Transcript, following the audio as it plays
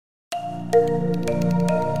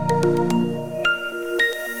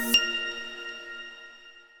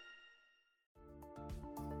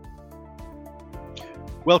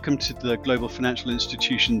Welcome to the Global Financial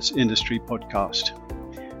Institutions Industry Podcast.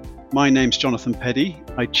 My name's Jonathan Peddie.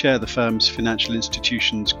 I chair the firm's Financial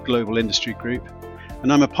Institutions Global Industry Group,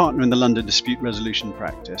 and I'm a partner in the London Dispute Resolution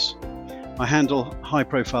practice. I handle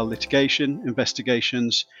high-profile litigation,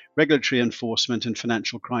 investigations, regulatory enforcement, and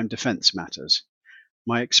financial crime defence matters.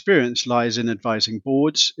 My experience lies in advising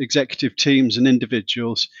boards, executive teams, and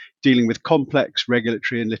individuals dealing with complex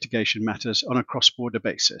regulatory and litigation matters on a cross-border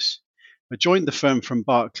basis. I joined the firm from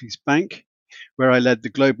Barclays Bank, where I led the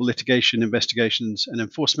global litigation, investigations, and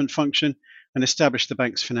enforcement function and established the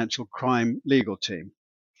bank's financial crime legal team.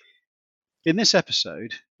 In this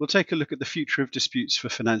episode, we'll take a look at the future of disputes for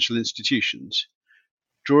financial institutions,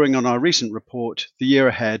 drawing on our recent report, The Year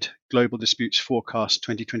Ahead Global Disputes Forecast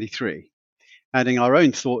 2023, adding our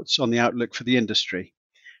own thoughts on the outlook for the industry.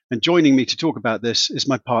 And joining me to talk about this is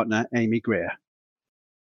my partner, Amy Greer.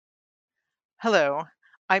 Hello.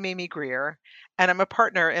 I'm Amy Greer, and I'm a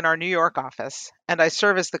partner in our New York office, and I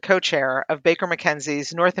serve as the co-chair of Baker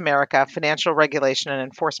McKenzie's North America Financial Regulation and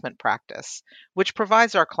Enforcement practice, which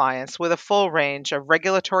provides our clients with a full range of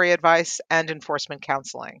regulatory advice and enforcement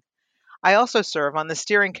counseling. I also serve on the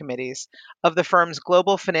steering committees of the firm's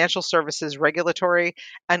Global Financial Services Regulatory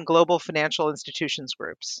and Global Financial Institutions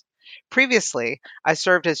groups. Previously, I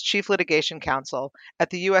served as Chief Litigation Counsel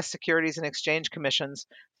at the U.S. Securities and Exchange Commission's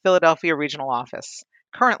Philadelphia Regional Office.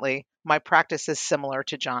 Currently, my practice is similar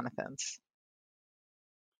to Jonathan's.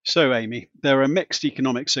 So, Amy, there are mixed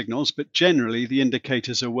economic signals, but generally the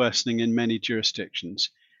indicators are worsening in many jurisdictions.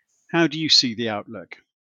 How do you see the outlook?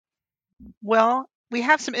 Well, we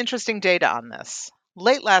have some interesting data on this.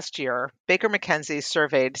 Late last year, Baker McKenzie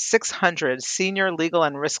surveyed 600 senior legal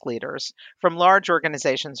and risk leaders from large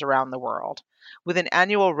organizations around the world, with an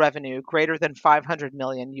annual revenue greater than $500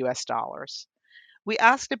 million US dollars. We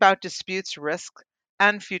asked about disputes risk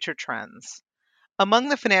and future trends. Among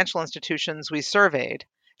the financial institutions we surveyed,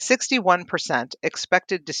 61%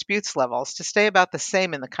 expected disputes levels to stay about the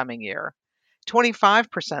same in the coming year,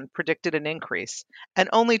 25% predicted an increase, and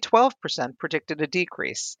only 12% predicted a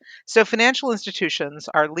decrease. So financial institutions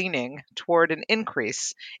are leaning toward an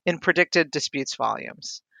increase in predicted disputes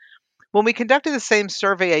volumes. When we conducted the same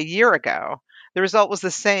survey a year ago, the result was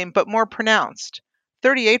the same but more pronounced.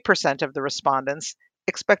 38% of the respondents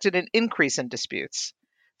expected an increase in disputes.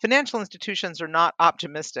 Financial institutions are not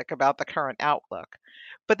optimistic about the current outlook,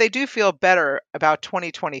 but they do feel better about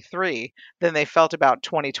 2023 than they felt about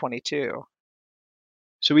 2022.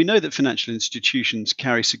 So we know that financial institutions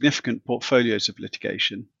carry significant portfolios of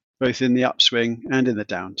litigation, both in the upswing and in the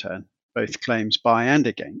downturn, both claims by and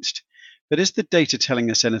against. But is the data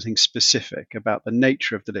telling us anything specific about the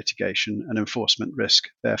nature of the litigation and enforcement risk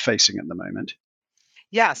they're facing at the moment?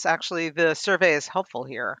 Yes, actually, the survey is helpful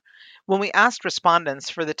here. When we asked respondents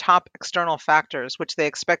for the top external factors which they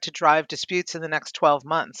expect to drive disputes in the next 12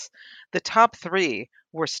 months, the top three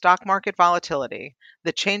were stock market volatility,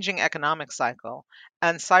 the changing economic cycle,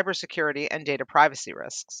 and cybersecurity and data privacy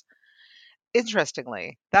risks.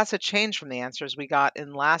 Interestingly, that's a change from the answers we got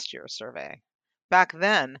in last year's survey. Back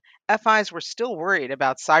then, FIs were still worried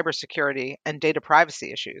about cybersecurity and data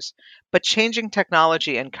privacy issues, but changing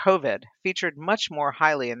technology and COVID featured much more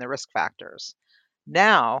highly in the risk factors.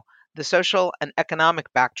 Now, the social and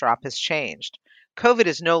economic backdrop has changed. COVID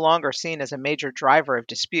is no longer seen as a major driver of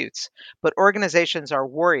disputes, but organizations are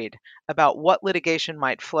worried about what litigation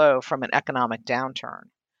might flow from an economic downturn.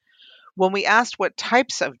 When we asked what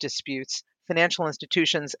types of disputes financial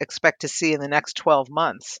institutions expect to see in the next 12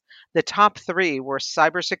 months, the top three were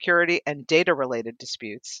cybersecurity and data-related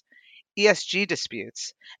disputes, ESG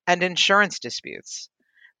disputes, and insurance disputes.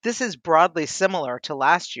 This is broadly similar to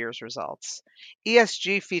last year's results.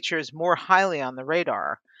 ESG features more highly on the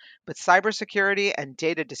radar, but cybersecurity and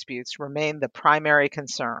data disputes remain the primary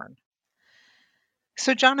concern.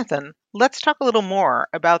 So, Jonathan, let's talk a little more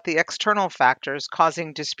about the external factors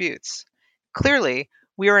causing disputes. Clearly,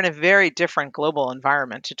 we are in a very different global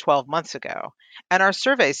environment to 12 months ago, and our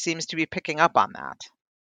survey seems to be picking up on that.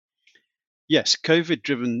 Yes,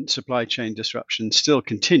 COVID-driven supply chain disruption still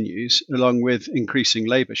continues, along with increasing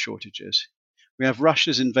labour shortages. We have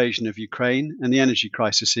Russia's invasion of Ukraine and the energy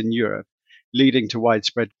crisis in Europe, leading to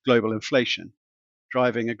widespread global inflation,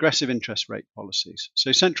 driving aggressive interest rate policies.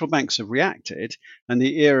 So central banks have reacted, and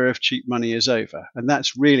the era of cheap money is over, and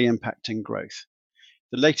that's really impacting growth.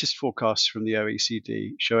 The latest forecasts from the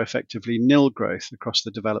OECD show effectively nil growth across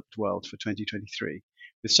the developed world for 2023,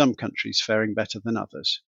 with some countries faring better than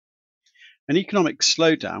others. An economic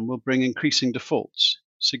slowdown will bring increasing defaults,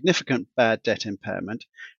 significant bad debt impairment,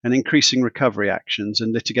 and increasing recovery actions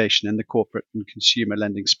and litigation in the corporate and consumer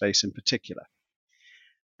lending space in particular.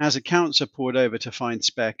 As accounts are poured over to find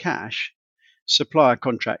spare cash, supplier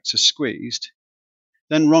contracts are squeezed,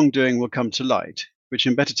 then wrongdoing will come to light, which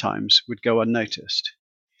in better times would go unnoticed.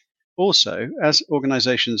 Also, as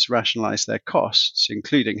organizations rationalize their costs,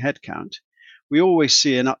 including headcount, we always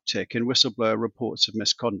see an uptick in whistleblower reports of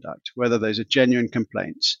misconduct, whether those are genuine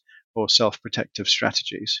complaints or self-protective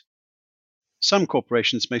strategies. Some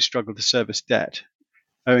corporations may struggle to service debt,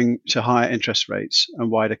 owing to higher interest rates and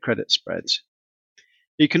wider credit spreads.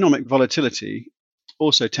 Economic volatility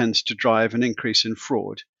also tends to drive an increase in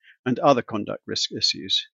fraud and other conduct risk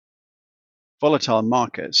issues. Volatile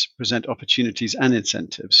markets present opportunities and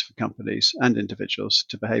incentives for companies and individuals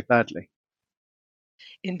to behave badly.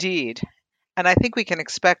 Indeed. And I think we can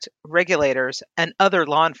expect regulators and other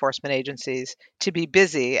law enforcement agencies to be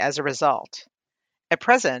busy as a result. At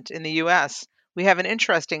present, in the US, we have an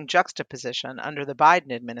interesting juxtaposition under the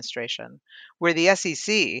Biden administration, where the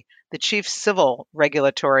SEC, the chief civil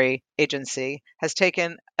regulatory agency, has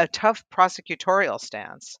taken a tough prosecutorial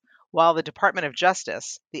stance, while the Department of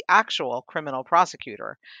Justice, the actual criminal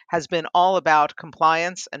prosecutor, has been all about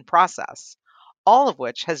compliance and process, all of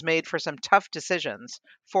which has made for some tough decisions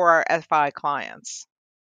for our FI clients.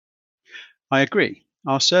 I agree.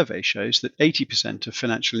 Our survey shows that 80% of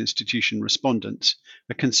financial institution respondents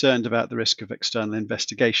are concerned about the risk of external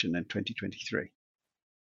investigation in 2023.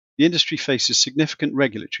 The industry faces significant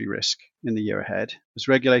regulatory risk in the year ahead as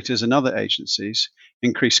regulators and other agencies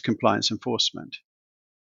increase compliance enforcement.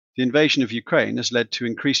 The invasion of Ukraine has led to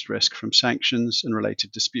increased risk from sanctions and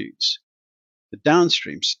related disputes. The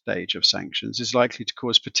downstream stage of sanctions is likely to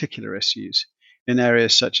cause particular issues in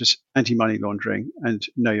areas such as anti-money laundering and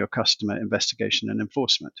know your customer investigation and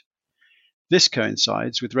enforcement. This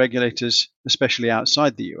coincides with regulators, especially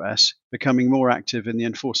outside the US, becoming more active in the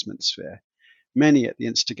enforcement sphere, many at the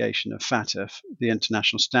instigation of FATF, the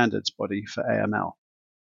international standards body for AML.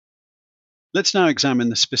 Let's now examine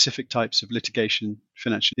the specific types of litigation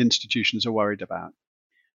financial institutions are worried about.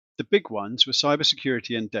 The big ones were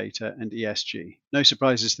cybersecurity and data and ESG. No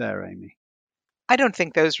surprises there, Amy. I don't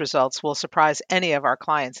think those results will surprise any of our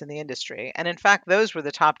clients in the industry, and in fact, those were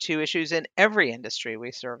the top two issues in every industry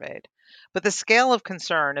we surveyed. But the scale of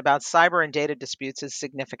concern about cyber and data disputes is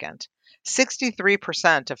significant.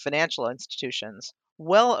 63% of financial institutions,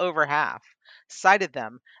 well over half, cited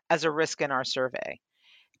them as a risk in our survey.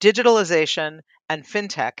 Digitalization and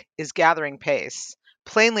fintech is gathering pace.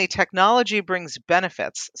 Plainly, technology brings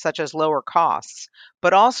benefits such as lower costs,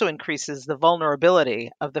 but also increases the vulnerability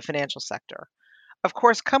of the financial sector. Of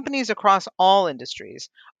course, companies across all industries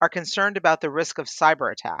are concerned about the risk of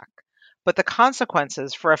cyber attack, but the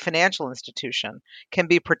consequences for a financial institution can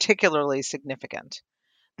be particularly significant.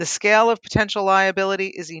 The scale of potential liability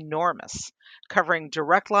is enormous, covering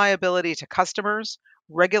direct liability to customers,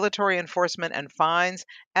 regulatory enforcement and fines,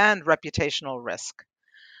 and reputational risk.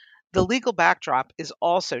 The legal backdrop is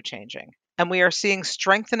also changing, and we are seeing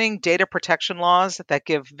strengthening data protection laws that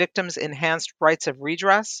give victims enhanced rights of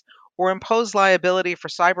redress or impose liability for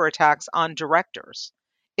cyber attacks on directors.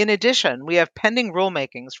 In addition, we have pending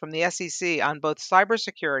rulemakings from the SEC on both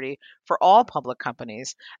cybersecurity for all public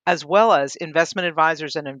companies, as well as investment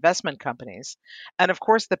advisors and investment companies, and of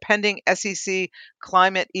course, the pending SEC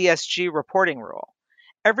climate ESG reporting rule.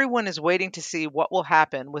 Everyone is waiting to see what will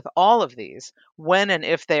happen with all of these when and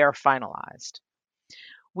if they are finalized.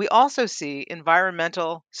 We also see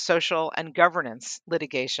environmental, social, and governance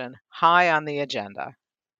litigation high on the agenda.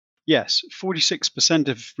 Yes, 46%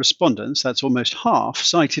 of respondents, that's almost half,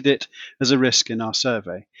 cited it as a risk in our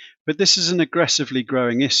survey. But this is an aggressively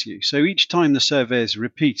growing issue. So each time the survey is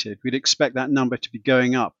repeated, we'd expect that number to be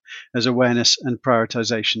going up as awareness and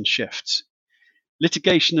prioritization shifts.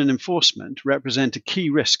 Litigation and enforcement represent a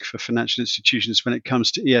key risk for financial institutions when it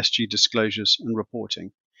comes to ESG disclosures and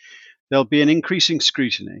reporting. There'll be an increasing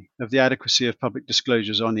scrutiny of the adequacy of public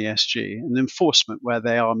disclosures on ESG and enforcement where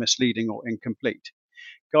they are misleading or incomplete.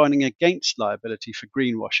 Guarding against liability for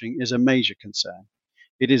greenwashing is a major concern.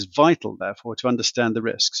 It is vital, therefore, to understand the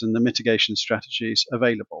risks and the mitigation strategies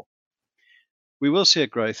available. We will see a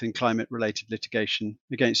growth in climate-related litigation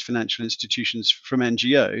against financial institutions from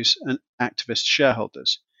NGOs and activist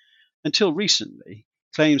shareholders. Until recently,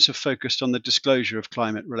 claims have focused on the disclosure of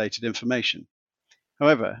climate-related information.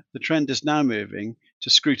 However, the trend is now moving to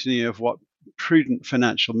scrutiny of what prudent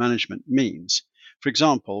financial management means. For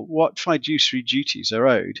example, what fiduciary duties are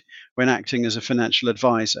owed when acting as a financial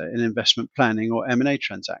advisor in investment planning or M&A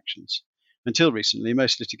transactions. Until recently,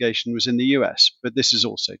 most litigation was in the US, but this is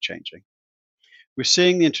also changing. We're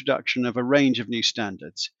seeing the introduction of a range of new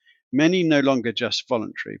standards, many no longer just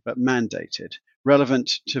voluntary but mandated,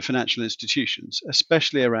 relevant to financial institutions,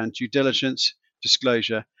 especially around due diligence,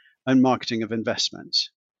 disclosure, and marketing of investments.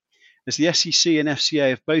 As the SEC and FCA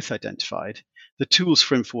have both identified, the tools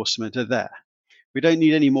for enforcement are there. We don't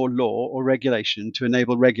need any more law or regulation to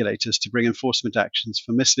enable regulators to bring enforcement actions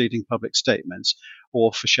for misleading public statements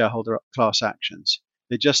or for shareholder class actions.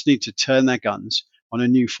 They just need to turn their guns on a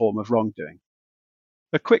new form of wrongdoing.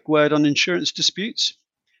 A quick word on insurance disputes.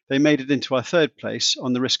 They made it into our third place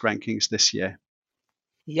on the risk rankings this year.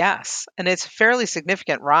 Yes, and it's a fairly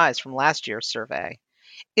significant rise from last year's survey.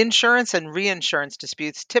 Insurance and reinsurance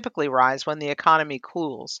disputes typically rise when the economy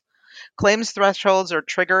cools. Claims thresholds are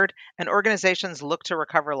triggered and organizations look to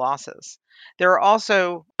recover losses. There are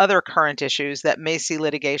also other current issues that may see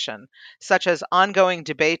litigation, such as ongoing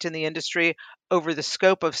debate in the industry over the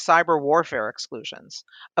scope of cyber warfare exclusions.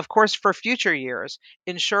 Of course, for future years,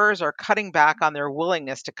 insurers are cutting back on their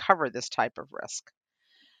willingness to cover this type of risk.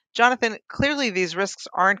 Jonathan, clearly these risks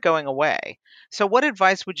aren't going away. So, what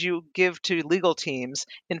advice would you give to legal teams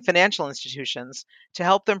in financial institutions to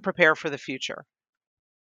help them prepare for the future?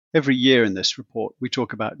 Every year in this report, we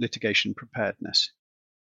talk about litigation preparedness.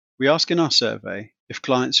 We ask in our survey if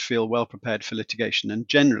clients feel well prepared for litigation, and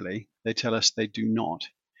generally, they tell us they do not.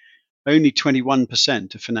 Only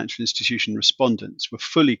 21% of financial institution respondents were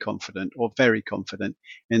fully confident or very confident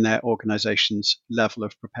in their organization's level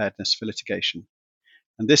of preparedness for litigation.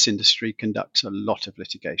 And this industry conducts a lot of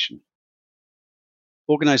litigation.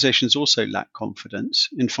 Organizations also lack confidence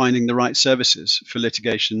in finding the right services for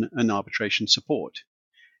litigation and arbitration support.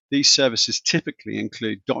 These services typically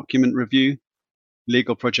include document review,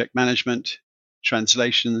 legal project management,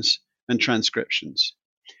 translations, and transcriptions.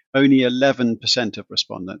 Only 11% of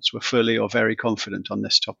respondents were fully or very confident on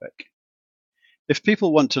this topic. If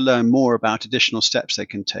people want to learn more about additional steps they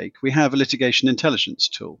can take, we have a litigation intelligence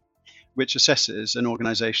tool, which assesses an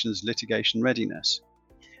organization's litigation readiness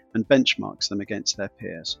and benchmarks them against their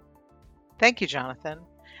peers. Thank you, Jonathan.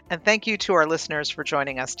 And thank you to our listeners for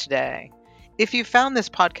joining us today. If you found this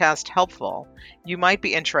podcast helpful, you might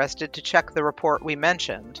be interested to check the report we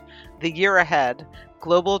mentioned, The Year Ahead,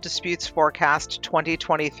 Global Disputes Forecast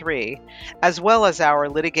 2023, as well as our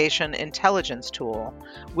litigation intelligence tool,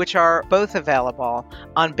 which are both available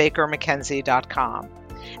on bakermckenzie.com.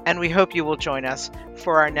 And we hope you will join us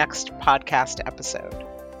for our next podcast episode.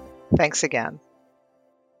 Thanks again.